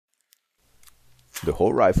The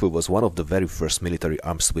Hall rifle was one of the very first military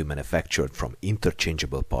arms to be manufactured from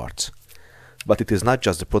interchangeable parts. But it is not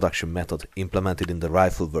just the production method implemented in the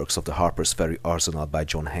rifle works of the Harper's Ferry arsenal by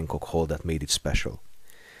John Hancock Hall that made it special.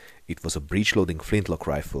 It was a breech-loading flintlock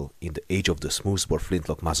rifle in the age of the smoothbore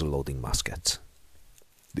flintlock muzzle-loading muskets.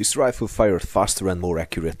 This rifle fired faster and more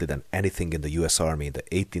accurately than anything in the US Army in the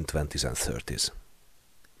 1820s and 30s.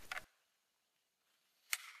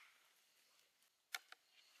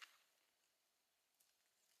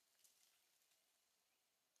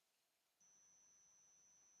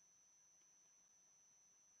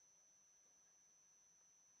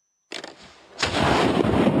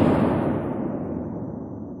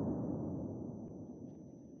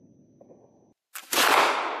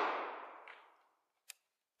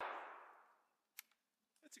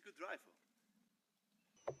 That's a good rifle.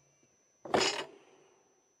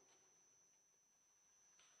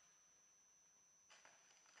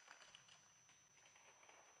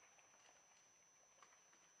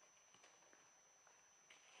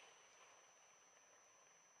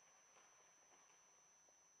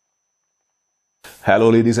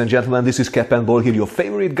 Hello ladies and gentlemen, this is Capandball here, your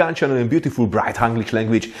favorite gun channel in beautiful bright English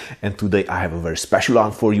language, and today I have a very special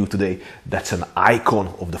one for you today. That's an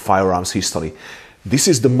icon of the firearms history. This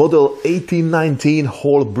is the model 1819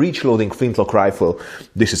 Hall breech-loading flintlock rifle.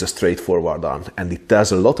 This is a straightforward arm, and it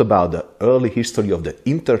tells a lot about the early history of the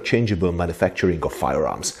interchangeable manufacturing of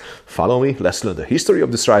firearms. Follow me, let's learn the history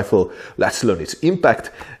of this rifle, let's learn its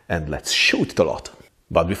impact, and let's shoot it a lot.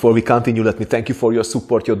 But before we continue, let me thank you for your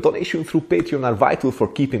support. Your donations through Patreon are vital for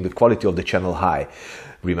keeping the quality of the channel high.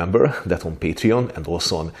 Remember that on Patreon and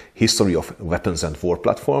also on History of Weapons and War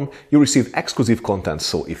platform, you receive exclusive content,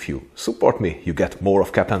 so if you support me, you get more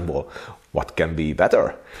of Capandball. What can be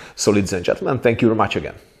better? So ladies and gentlemen, thank you very much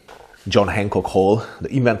again. John Hancock Hall,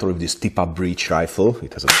 the inventor of this tip-up breech rifle.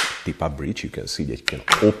 It has a tip-up breech. You can see that you can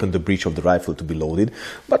open the breech of the rifle to be loaded,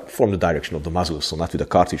 but from the direction of the muzzle, so not with a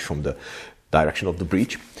cartridge from the direction of the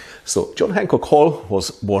breech. So John Hancock Hall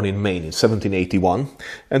was born in Maine in 1781,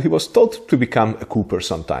 and he was taught to become a cooper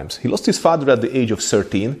sometimes. He lost his father at the age of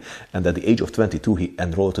 13, and at the age of 22 he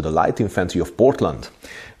enrolled to the Light Infantry of Portland,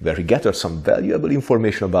 where he gathered some valuable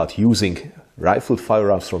information about using rifled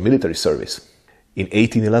firearms for military service. In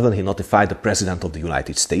 1811 he notified the President of the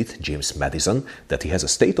United States, James Madison, that he has a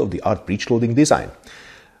state-of-the-art breech-loading design.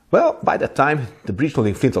 Well, by that time, the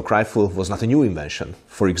breech-loading flintlock rifle was not a new invention.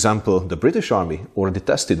 For example, the British Army already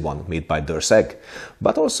tested one made by Durseg,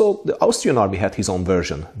 but also the Austrian Army had his own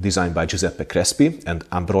version, designed by Giuseppe Crespi and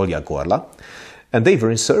Ambroglia Gorla, and they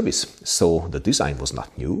were in service, so the design was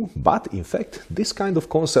not new, but in fact, this kind of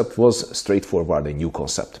concept was straightforward a new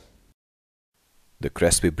concept. The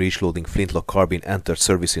Crespi breech-loading flintlock carbine entered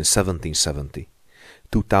service in 1770.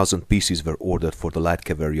 2,000 pieces were ordered for the light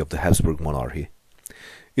cavalry of the Habsburg monarchy.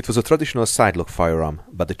 It was a traditional sidelock firearm,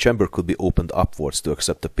 but the chamber could be opened upwards to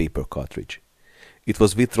accept a paper cartridge. It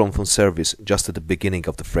was withdrawn from service just at the beginning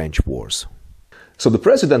of the French wars. So the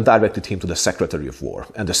President directed him to the Secretary of War,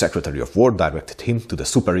 and the Secretary of War directed him to the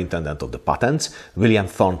Superintendent of the Patents, William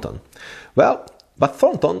Thornton. Well, but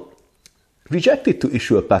Thornton rejected to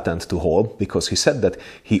issue a patent to Hall because he said that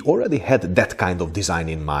he already had that kind of design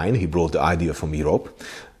in mind. He brought the idea from Europe.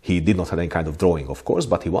 He did not have any kind of drawing, of course,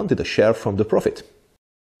 but he wanted a share from the profit.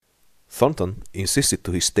 Thornton insisted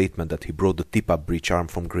to his statement that he brought the tip-up breech arm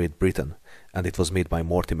from Great Britain, and it was made by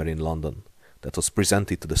Mortimer in London. That was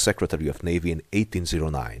presented to the Secretary of Navy in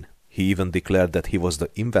 1809. He even declared that he was the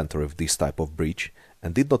inventor of this type of breech,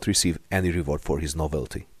 and did not receive any reward for his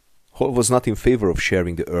novelty. Hall was not in favor of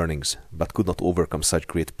sharing the earnings, but could not overcome such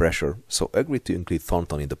great pressure, so agreed to include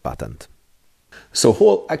Thornton in the patent. So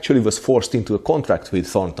Hall actually was forced into a contract with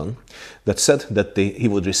Thornton that said that he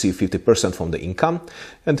would receive 50% from the income,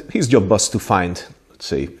 and his job was to find, let's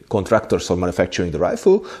say, contractors for manufacturing the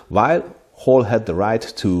rifle, while Hall had the right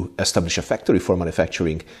to establish a factory for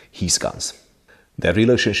manufacturing his guns. Their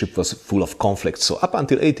relationship was full of conflicts, so up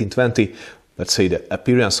until 1820, let's say the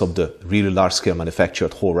appearance of the really large-scale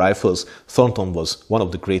manufactured Hall rifles, Thornton was one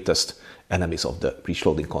of the greatest enemies of the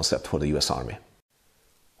breech-loading concept for the US Army.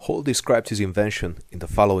 Hall described his invention in the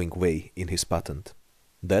following way in his patent.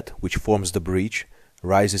 That which forms the breech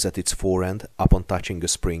rises at its forend upon touching a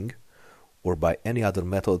spring, or by any other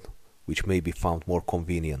method which may be found more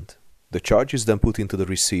convenient. The charge is then put into the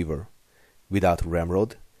receiver, without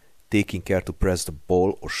ramrod, taking care to press the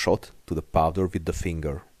ball or shot to the powder with the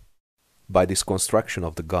finger. By this construction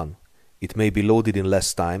of the gun, it may be loaded in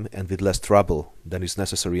less time and with less trouble than is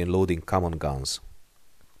necessary in loading common guns.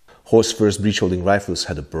 Hall's first breech-holding rifles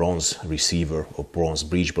had a bronze receiver or bronze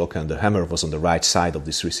breech block, and the hammer was on the right side of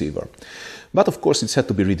this receiver. But of course it had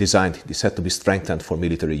to be redesigned, this had to be strengthened for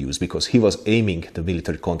military use, because he was aiming the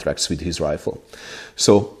military contracts with his rifle.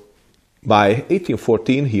 So by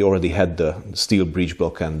 1814 he already had the steel breech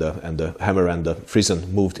block and the hammer and the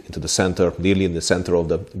frizzen moved into the center, nearly in the center of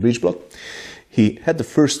the breech block. He had the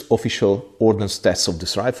first official ordnance tests of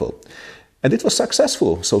this rifle. And it was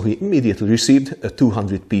successful, so he immediately received a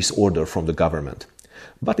 200-piece order from the government.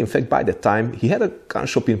 But in fact, by that time, he had a gun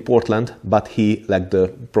shop in Portland, but he lacked the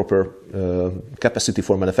proper capacity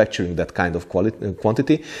for manufacturing that kind of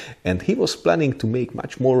quantity, and he was planning to make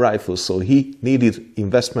much more rifles, so he needed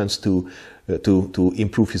investments to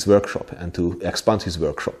improve his workshop and to expand his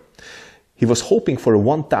workshop. He was hoping for a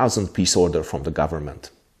 1,000-piece order from the government,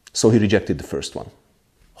 so he rejected the first one.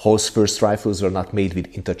 Hall's first rifles were not made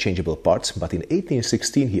with interchangeable parts, but in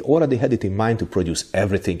 1816 he already had it in mind to produce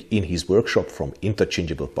everything in his workshop from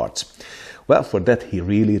interchangeable parts. Well, for that he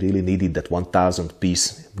really needed that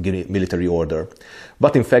 1,000-piece military order.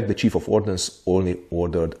 But in fact the Chief of Ordnance only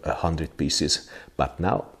ordered 100 pieces. But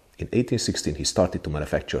now, in 1816, he started to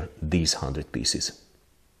manufacture these 100 pieces.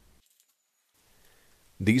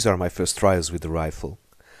 These are my first trials with the rifle.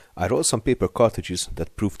 I rolled some paper cartridges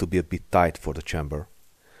that proved to be a bit tight for the chamber.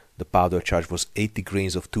 The powder charge was 80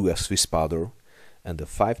 grains of 2F Swiss powder and a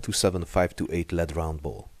 527-528 lead round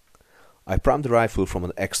ball. I primed the rifle from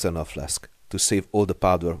an external flask to save all the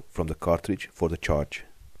powder from the cartridge for the charge.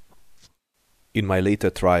 In my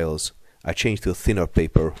later trials, I changed to a thinner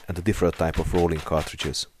paper and a different type of rolling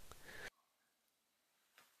cartridges.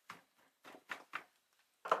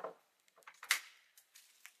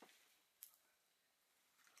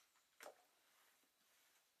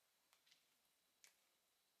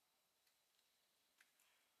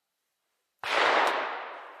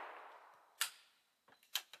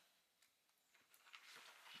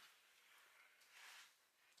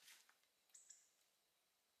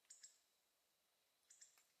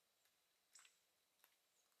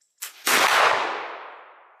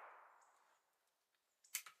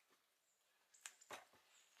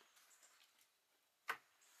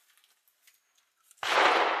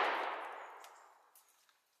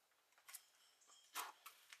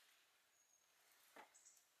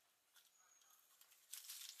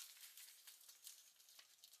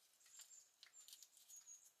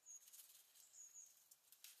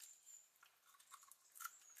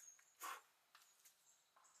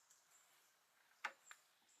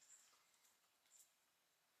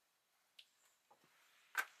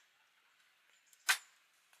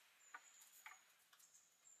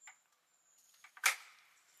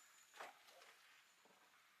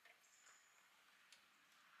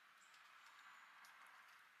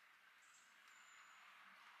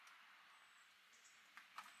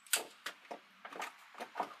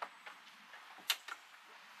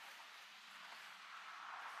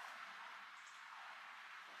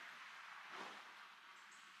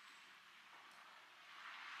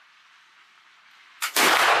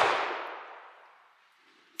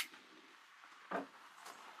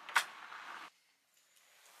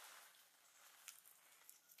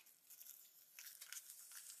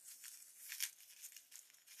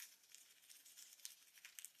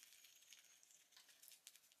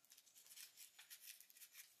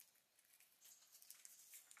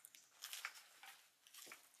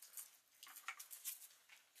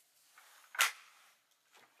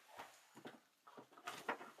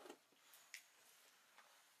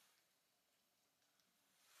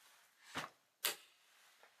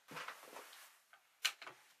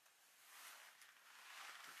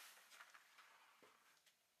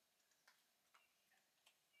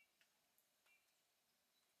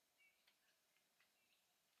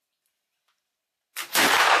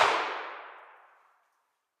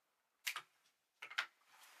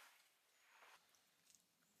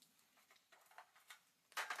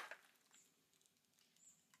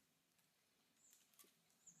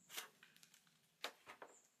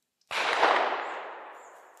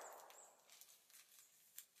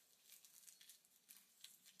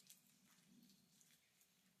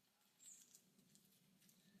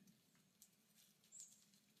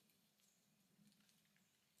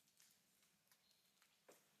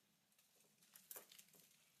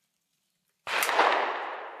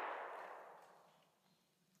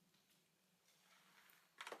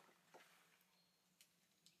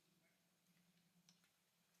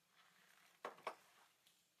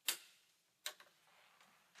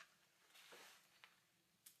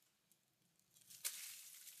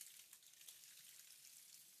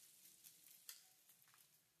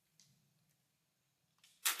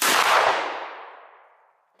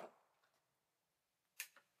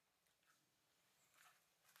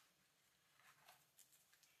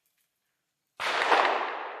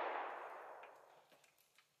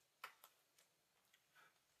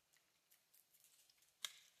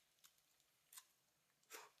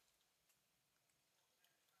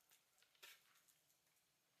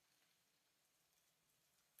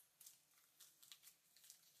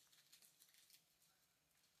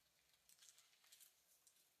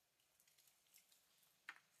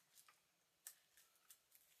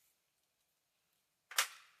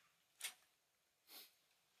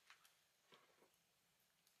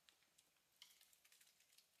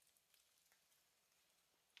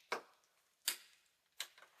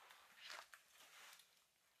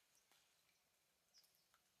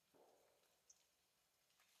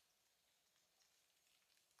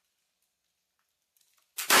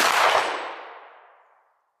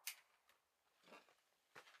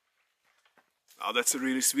 Oh, that's a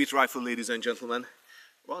really sweet rifle, ladies and gentlemen.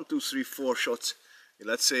 1, 2, 3, 4 shots,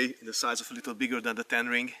 let's say in the size of a little bigger than the 10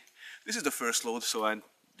 ring. This is the first load, so I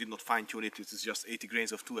did not fine tune it. It is just 80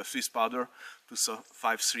 grains of 2F Swiss powder plus a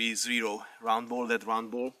 530 round ball, lead round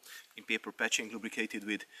ball in paper patching, lubricated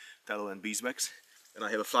with tallow and beeswax. And I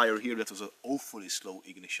have a flyer here that was an awfully slow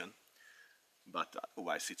ignition, but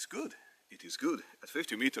otherwise it's good. It is good at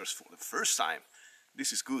 50 meters for the first time.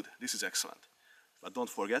 This is good. This is excellent. But don't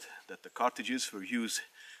forget that the cartridges were used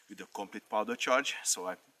with a complete powder charge, so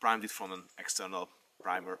I primed it from an external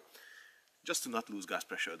primer just to not lose gas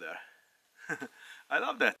pressure there. I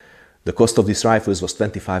love that. The cost of these rifles was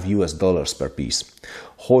 $25 per piece.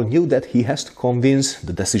 Hall knew that he has to convince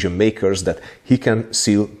the decision makers that he can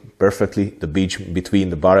seal perfectly the breech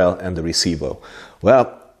between the barrel and the receiver.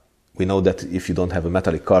 Well, we know that if you don't have a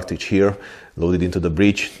metallic cartridge here loaded into the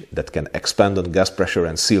breech that can expand on gas pressure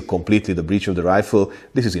and seal completely the breech of the rifle,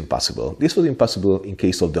 this is impossible. This was impossible in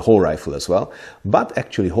case of the Hall rifle as well, but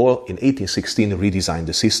actually Hall in 1816 redesigned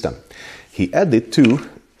the system. He added 2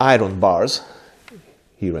 iron bars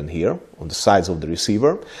here and here on the sides of the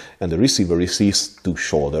receiver, and the receiver receives 2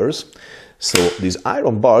 shoulders. So these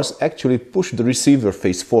iron bars actually push the receiver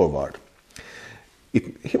face forward.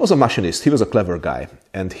 He was a machinist, he was a clever guy,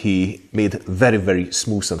 and he made very, very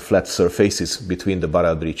smooth and flat surfaces between the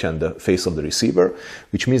barrel breech and the face of the receiver,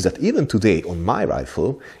 which means that even today on my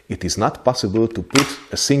rifle, it is not possible to put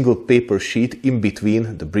a single paper sheet in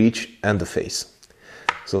between the breech and the face.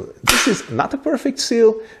 So this is not a perfect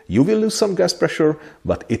seal, you will lose some gas pressure,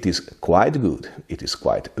 but it is quite good. It is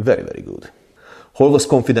quite very, very good. Hall was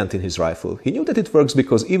confident in his rifle. He knew that it works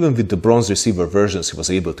because even with the bronze receiver versions he was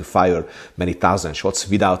able to fire many thousand shots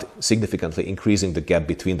without significantly increasing the gap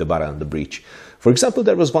between the barrel and the breech. For example,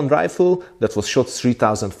 there was one rifle that was shot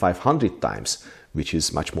 3,500 times, which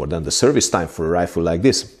is much more than the service time for a rifle like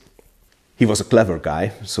this. He was a clever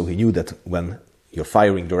guy, so he knew that when you're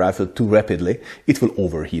firing the rifle too rapidly, it will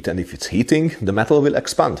overheat, and if it's heating, the metal will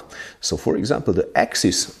expand. So for example, the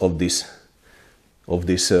axis of this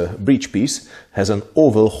breech piece has an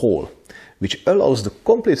oval hole, which allows the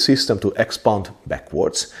complete system to expand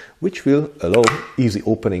backwards, which will allow easy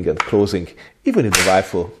opening and closing, even if the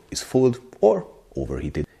rifle is full or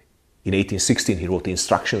overheated. In 1816 he wrote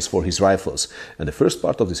instructions for his rifles, and the first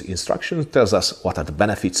part of this instruction tells us what are the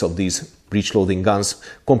benefits of these breech loading guns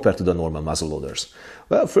compared to the normal muzzle loaders.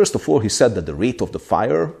 Well, first of all, he said that the rate of the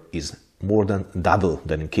fire is more than double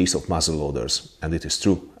than in case of muzzle loaders, and it is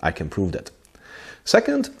true, I can prove that.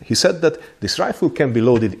 Second, he said that this rifle can be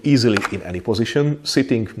loaded easily in any position,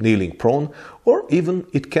 sitting, kneeling, prone, or even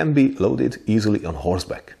it can be loaded easily on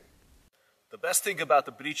horseback. The best thing about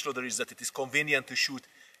the breech loader is that it is convenient to shoot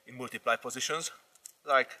in multiple positions,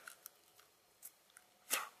 like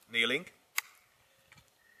kneeling,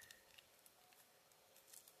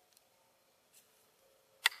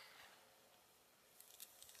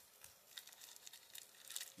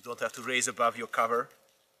 you don't have to raise above your cover,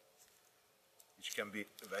 which can be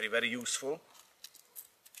very, very useful.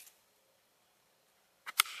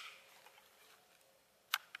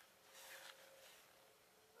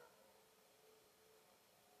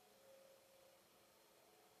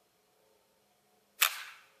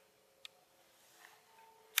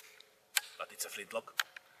 But it's a flintlock.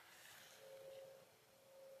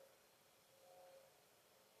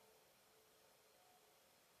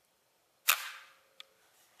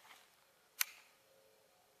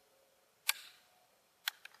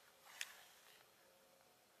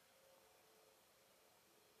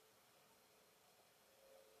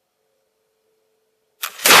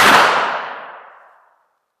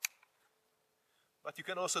 But you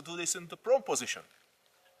can also do this in the prone position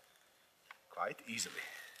quite easily.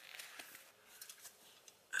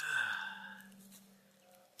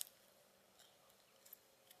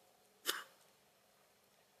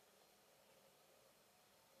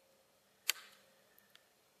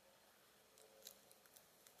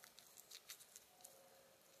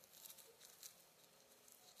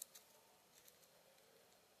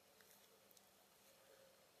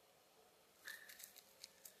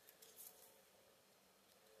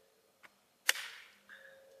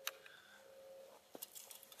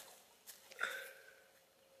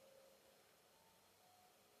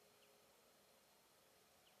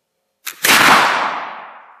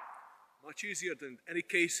 Much easier than any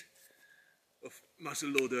case of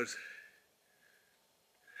muzzle loaders.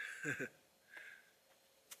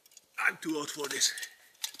 I'm too old for this.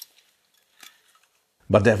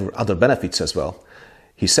 But there were other benefits as well.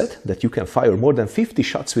 He said that you can fire more than 50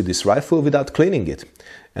 shots with this rifle without cleaning it.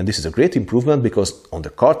 And this is a great improvement because on the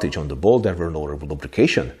cartridge, on the ball, there were no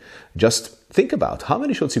lubrication. Just think about how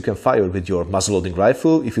many shots you can fire with your muzzle-loading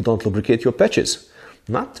rifle if you don't lubricate your patches.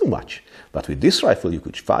 Not too much. But with this rifle, you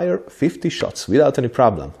could fire 50 shots without any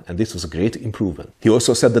problem, and this was a great improvement. He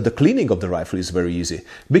also said that the cleaning of the rifle is very easy,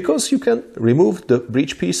 because you can remove the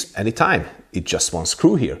breech piece anytime. It's just one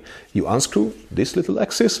screw here. You unscrew this little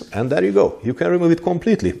axis, and there you go. You can remove it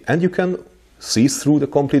completely, and you can see through the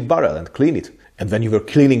complete barrel and clean it. And when you were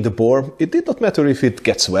cleaning the bore, it did not matter if it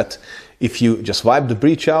gets wet. If you just wipe the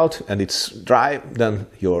breech out and it's dry, then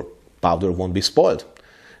your powder won't be spoiled.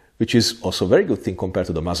 Which is also a very good thing compared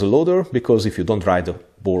to the muzzle loader, because if you don't dry the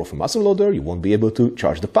bore of a muzzle loader, you won't be able to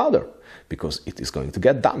charge the powder, because it is going to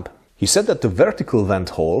get damp. He said that the vertical vent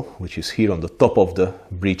hole, which is here on the top of the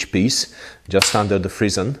breech piece, just under the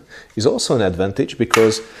frizzen, is also an advantage,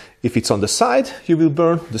 because if it's on the side, you will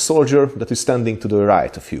burn the soldier that is standing to the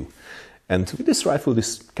right of you. And with this rifle,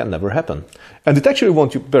 this can never happen. And it actually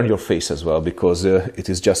won't burn your face as well, because it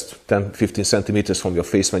is just 10-15 centimeters from your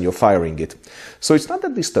face when you're firing it. So it's not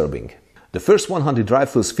that disturbing. The first 100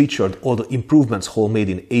 rifles featured all the improvements Hall made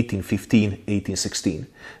in 1815-1816.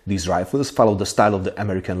 These rifles followed the style of the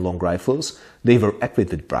American long rifles. They were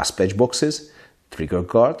equipped with brass pledge boxes, trigger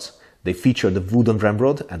guards. They featured the wooden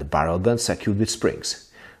ramrod and the barrel band secured with springs.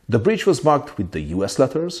 The breech was marked with the US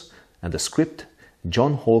letters and the script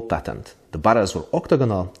John Hall patent. The barrels were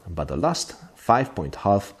octagonal, but the last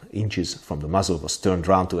 5.5 inches from the muzzle was turned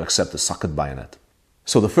round to accept the socket bayonet.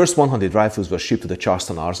 So the first 100 rifles were shipped to the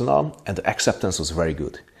Charleston Arsenal, and the acceptance was very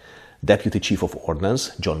good. Deputy Chief of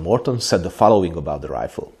Ordnance John Morton said the following about the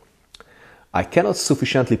rifle. "I cannot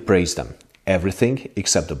sufficiently praise them. Everything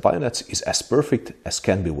except the bayonets is as perfect as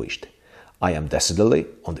can be wished. I am decidedly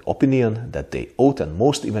on the opinion that they ought and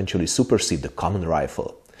most eventually supersede the common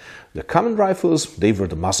rifle." The common rifles, they were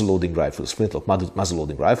the muzzle-loading rifles, flintlock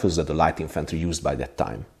muzzle-loading rifles that the light infantry used by that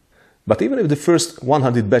time. But even if the first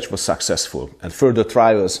 100 batch was successful and further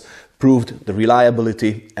trials proved the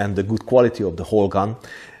reliability and the good quality of the whole gun,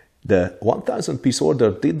 the 1,000-piece order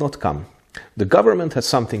did not come. The government had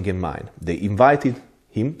something in mind. They invited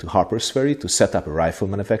him to Harper's Ferry to set up a rifle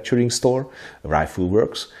manufacturing store, a rifle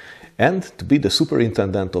works, and to be the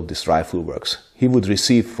superintendent of this rifle works. He would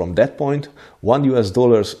receive from that point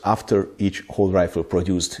 $1 after each whole rifle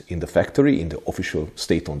produced in the factory, in the official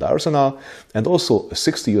state-owned arsenal, and also a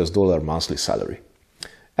 $60 monthly salary.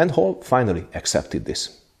 And Hall finally accepted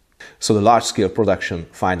this. So the large-scale production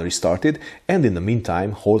finally started, and in the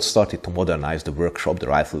meantime, Hall started to modernize the workshop, the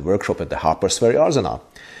rifle workshop at the Harper's Ferry Arsenal.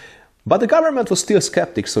 But the government was still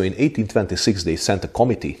skeptic, so in 1826 they sent a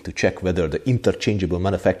committee to check whether the interchangeable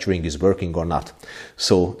manufacturing is working or not.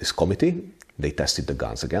 So this committee, they tested the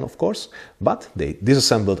guns again, of course, but they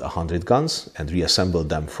disassembled 100 guns and reassembled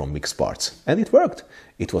them from mixed parts. And it worked.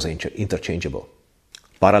 It was interchangeable.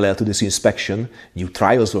 Parallel to this inspection, new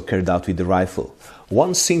trials were carried out with the rifle.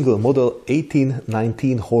 One single model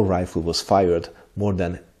 1819 Hall rifle was fired more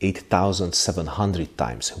than 8,700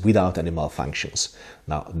 times without any malfunctions.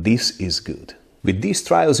 Now, this is good. With these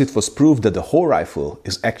trials, it was proved that the Hall rifle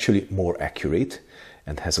is actually more accurate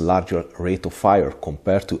and has a larger rate of fire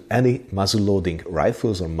compared to any muzzle-loading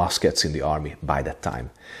rifles or muskets in the army by that time.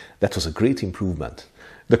 That was a great improvement.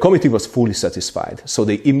 The committee was fully satisfied, so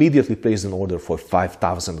they immediately placed an order for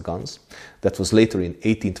 5,000 guns. That was later in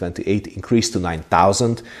 1828 increased to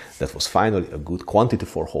 9,000. That was finally a good quantity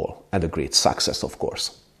for Hall, and a great success, of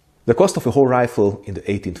course. The cost of a Hall rifle in the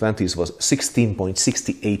 1820s was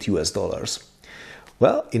 $16.68.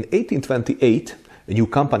 Well, in 1828, a new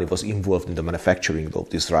company was involved in the manufacturing of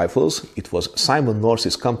these rifles. It was Simon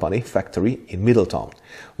Norse's company, factory in Middletown.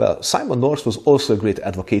 Well, Simon Norse was also a great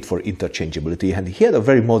advocate for interchangeability, and he had a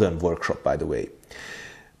very modern workshop, by the way.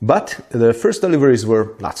 But the first deliveries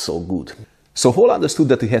were not so good. So Hall understood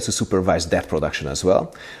that he has to supervise that production as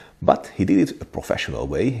well, but he did it a professional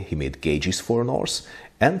way. He made gauges for Norse,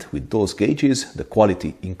 and with those gauges, the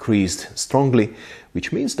quality increased strongly,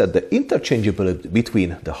 which means that the interchangeability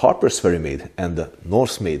between the Harper's Ferry-made and the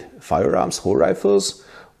Norse-made firearms, Hall rifles,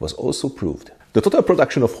 was also proved. The total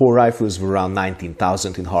production of Hall rifles were around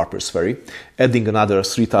 19,000 in Harper's Ferry, adding another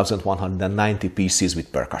 3,190 pieces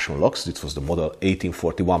with percussion locks. This was the model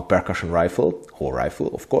 1841 percussion rifle, Hall rifle,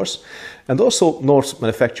 of course. And also Norse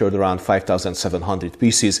manufactured around 5,700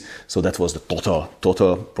 pieces, so that was the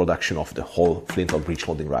total production of the whole flintlock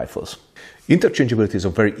breech-loading rifles. Interchangeability is a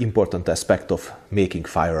very important aspect of making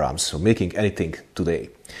firearms, so making anything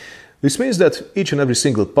today. This means that each and every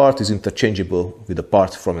single part is interchangeable with a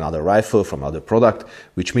part from another rifle, from another product,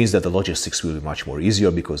 which means that the logistics will be much more easier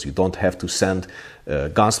because you don't have to send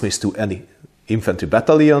gunsmiths to any infantry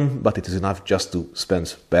battalion, but it is enough just to spend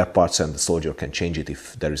spare parts and the soldier can change it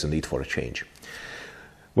if there is a need for a change.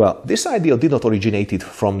 Well, this idea did not originate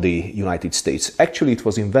from the United States. Actually, it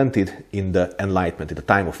was invented in the Enlightenment, in the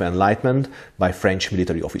time of Enlightenment, by French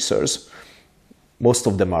military officers. Most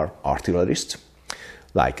of them are artillerists,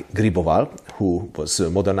 like Gribeauval, who was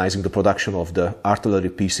modernizing the production of the artillery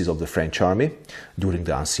pieces of the French army during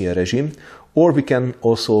the Ancien Regime. Or we can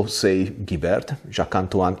also say Guibert,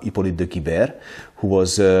 Jacques-Antoine Hippolyte de Guibert, who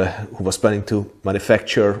was planning to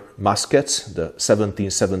manufacture muskets, the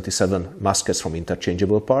 1777 muskets from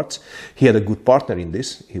interchangeable parts. He had a good partner in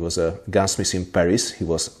this. He was a gunsmith in Paris. He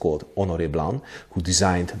was called Honoré Blanc, who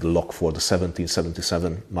designed the lock for the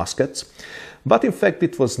 1777 muskets. But in fact,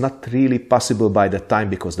 it was not really possible by that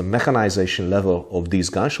time because the mechanization level of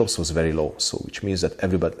these gun shops was very low. So, which means that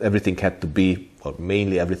everything had to be, or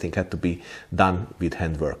mainly everything had to be done with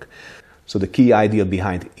handwork. So the key idea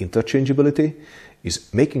behind interchangeability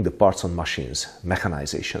is making the parts on machines,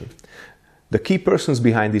 mechanization. The key persons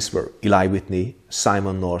behind this were Eli Whitney,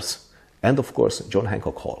 Simon North, and of course, John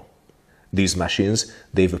Hancock Hall. These machines,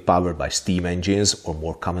 they were powered by steam engines or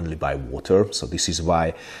more commonly by water. So this is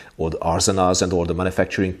why all the arsenals and all the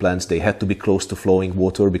manufacturing plants, they had to be close to flowing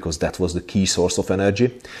water because that was the key source of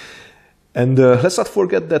energy. And let's not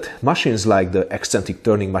forget that machines like the eccentric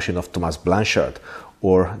turning machine of Thomas Blanchard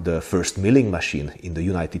or the first milling machine in the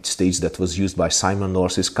United States that was used by Simon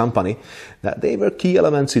North's company, that they were key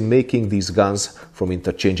elements in making these guns from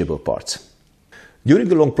interchangeable parts. During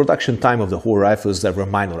the long production time of the Hall rifles, there were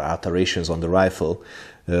minor alterations on the rifle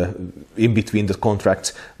in between the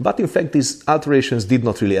contracts, but in fact these alterations did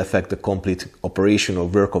not really affect the complete operational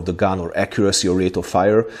work of the gun or accuracy or rate of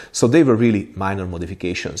fire, so they were really minor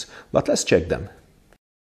modifications. But let's check them.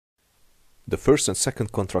 The first and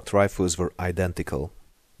second contract rifles were identical.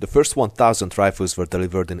 The first 1,000 rifles were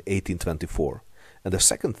delivered in 1824, and the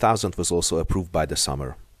second 1,000 was also approved by the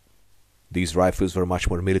summer. These rifles were much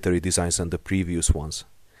more military designs than the previous ones.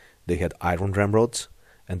 They had iron ramrods,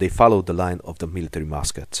 and they followed the line of the military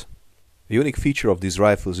muskets. A unique feature of these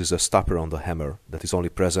rifles is a stopper on the hammer that is only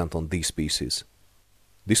present on these pieces.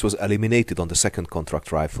 This was eliminated on the second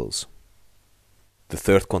contract rifles. The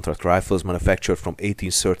third contract rifles manufactured from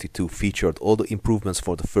 1832 featured all the improvements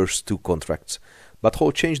for the first two contracts, but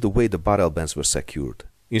Hall changed the way the barrel bands were secured.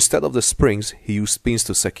 Instead of the springs, he used pins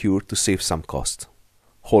to secure to save some cost.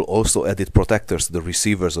 Hall also added protectors to the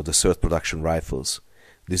receivers of the third production rifles.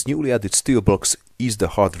 These newly added steel blocks eased the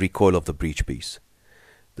hard recoil of the breech piece.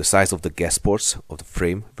 The size of the gas ports of the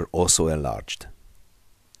frame were also enlarged.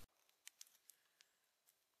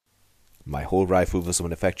 My Hall rifle was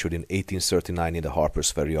manufactured in 1839 in the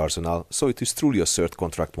Harper's Ferry arsenal, so it is truly a third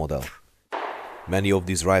contract model. Many of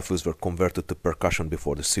these rifles were converted to percussion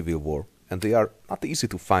before the Civil War, and they are not easy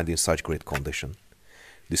to find in such great condition.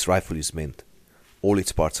 This rifle is mint. All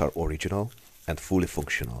its parts are original and fully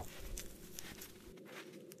functional.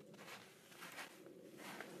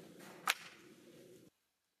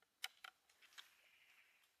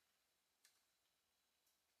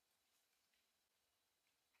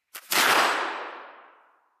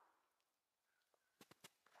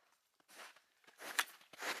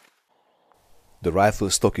 The rifle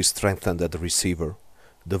stock is strengthened at the receiver.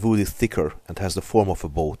 The wood is thicker and has the form of a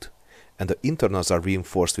boat, and the internals are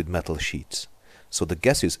reinforced with metal sheets, so the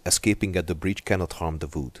gases escaping at the breech cannot harm the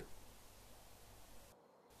wood.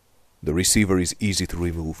 The receiver is easy to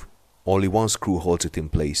remove. Only one screw holds it in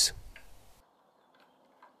place.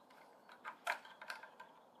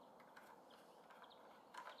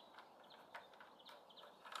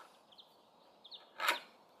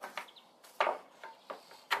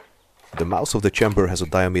 The mouth of the chamber has a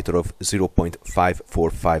diameter of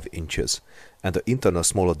 0.545 inches, and the internal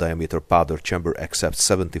smaller diameter powder chamber accepts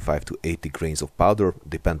 75 to 80 grains of powder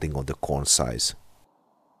depending on the corn size.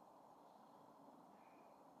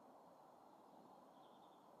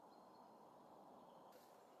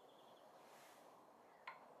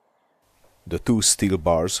 The two steel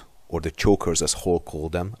bars, or the chokers as Hall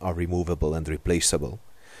called them, are removable and replaceable.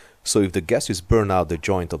 So if the gases burn out the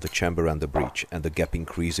joint of the chamber and the breech and the gap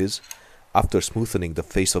increases, after smoothing the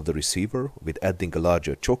face of the receiver with adding a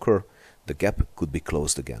larger choker, the gap could be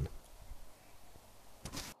closed again.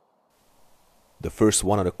 The first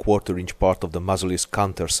 1¼ inch part of the muzzle is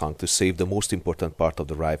countersunk to save the most important part of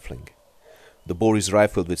the rifling. The bore is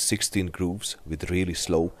rifled with 16 grooves with really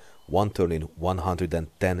slow, one turn in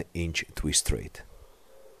 110-inch twist rate.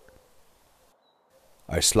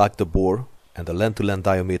 I slugged the bore and the land-to-land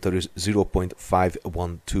diameter is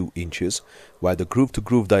 0.512 inches, while the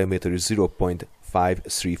groove-to-groove diameter is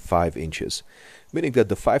 0.535 inches, meaning that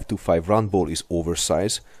the 5.25 round ball is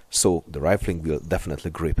oversized, so the rifling will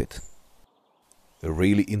definitely grip it. A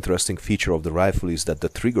really interesting feature of the rifle is that the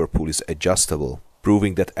trigger pull is adjustable,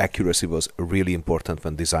 proving that accuracy was really important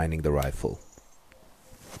when designing the rifle.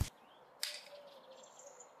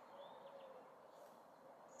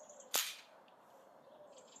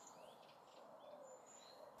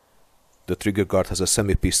 The trigger guard has a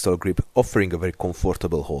semi-pistol grip, offering a very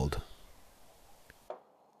comfortable hold.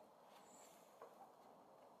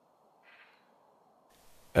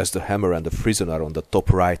 As the hammer and the frizzen are on the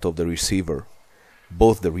top right of the receiver,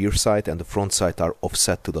 both the rear sight and the front sight are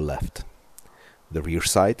offset to the left. The rear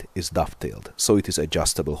sight is dovetailed, so it is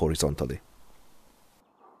adjustable horizontally.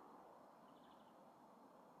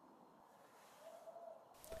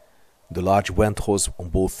 The large vent holes on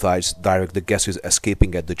both sides direct the gases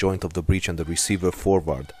escaping at the joint of the breech and the receiver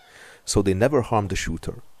forward, so they never harm the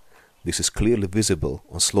shooter. This is clearly visible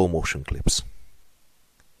on slow motion clips.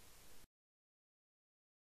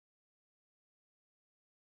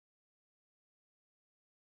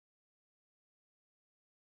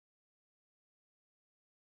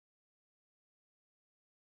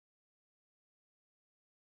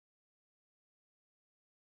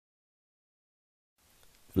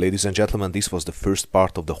 Ladies and gentlemen, this was the first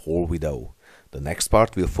part of the whole video. The next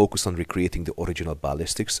part will focus on recreating the original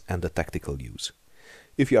ballistics and the tactical use.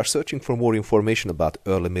 If you are searching for more information about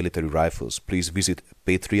early military rifles, please visit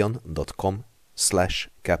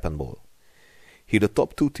patreon.com/Capandball. Here the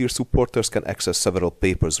top 2-tier supporters can access several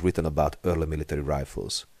papers written about early military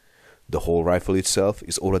rifles. The whole rifle itself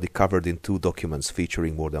is already covered in 2 documents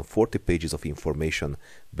featuring more than 40 pages of information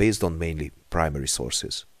based on mainly primary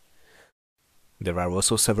sources. There are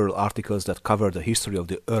also several articles that cover the history of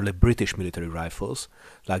the early British military rifles,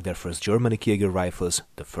 like their first German Jaeger rifles,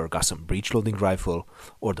 the Ferguson breech-loading rifle,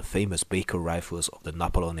 or the famous Baker rifles of the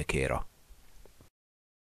Napoleonic era.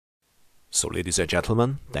 So ladies and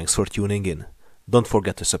gentlemen, thanks for tuning in. Don't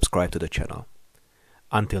forget to subscribe to the channel.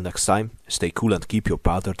 Until next time, stay cool and keep your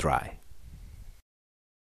powder dry.